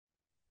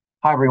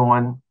Hi,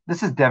 everyone.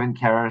 This is Devin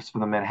Karras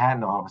from the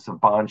Manhattan office of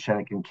Bond,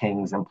 Schoeneck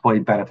King's Employee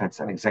Benefits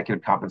and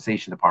Executive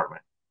Compensation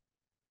Department.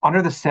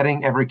 Under the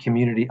Setting Every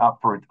Community Up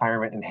for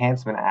Retirement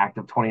Enhancement Act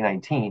of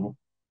 2019,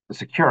 the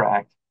SECURE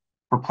Act,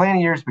 for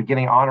plan years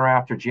beginning on or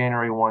after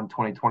January 1,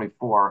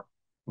 2024,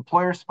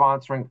 employers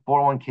sponsoring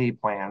 401k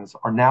plans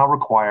are now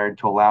required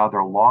to allow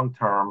their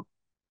long-term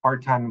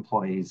part-time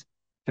employees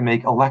to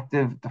make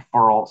elective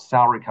deferral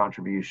salary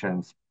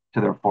contributions to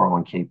their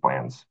 401k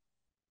plans.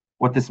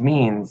 What this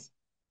means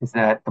is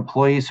that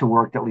employees who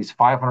worked at least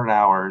 500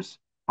 hours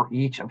for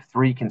each of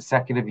 3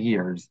 consecutive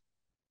years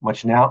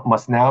must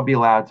now be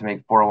allowed to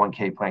make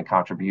 401k plan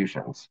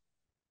contributions.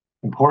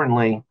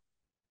 Importantly,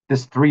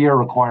 this 3-year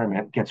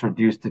requirement gets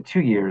reduced to 2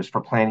 years for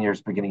plan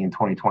years beginning in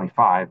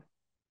 2025.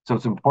 So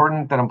it's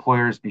important that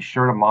employers be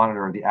sure to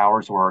monitor the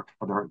hours worked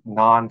for their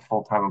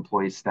non-full-time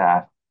employee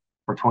staff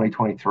for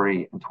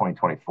 2023 and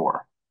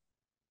 2024.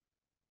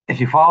 If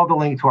you follow the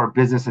link to our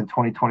Business in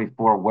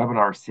 2024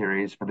 webinar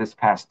series for this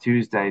past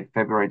Tuesday,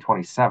 February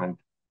 27th,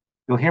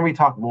 you'll hear me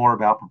talk more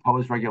about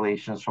proposed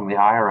regulations from the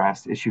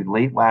IRS issued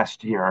late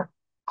last year,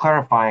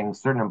 clarifying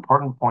certain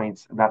important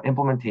points about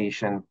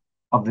implementation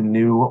of the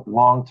new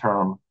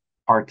long-term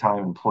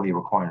part-time employee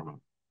requirement.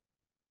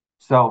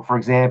 So, for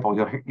example,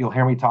 you'll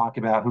hear me talk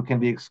about who can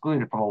be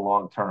excluded from a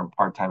long-term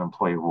part-time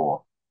employee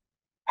rule.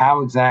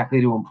 How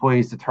exactly do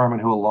employees determine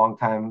who a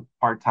long-time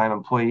part-time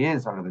employee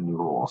is under the new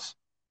rules?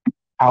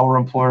 How are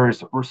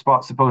employers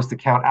supposed to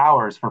count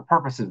hours for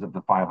purposes of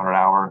the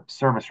 500-hour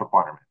service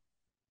requirement?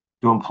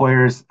 Do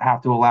employers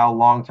have to allow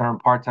long-term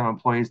part-time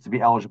employees to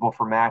be eligible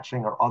for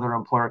matching or other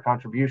employer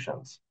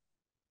contributions?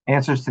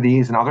 Answers to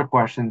these and other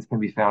questions can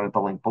be found at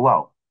the link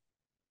below.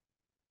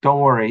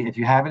 Don't worry, if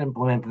you haven't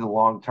implemented the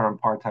long-term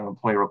part-time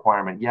employee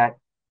requirement yet,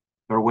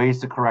 there are ways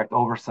to correct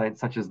oversight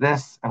such as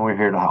this, and we're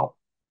here to help.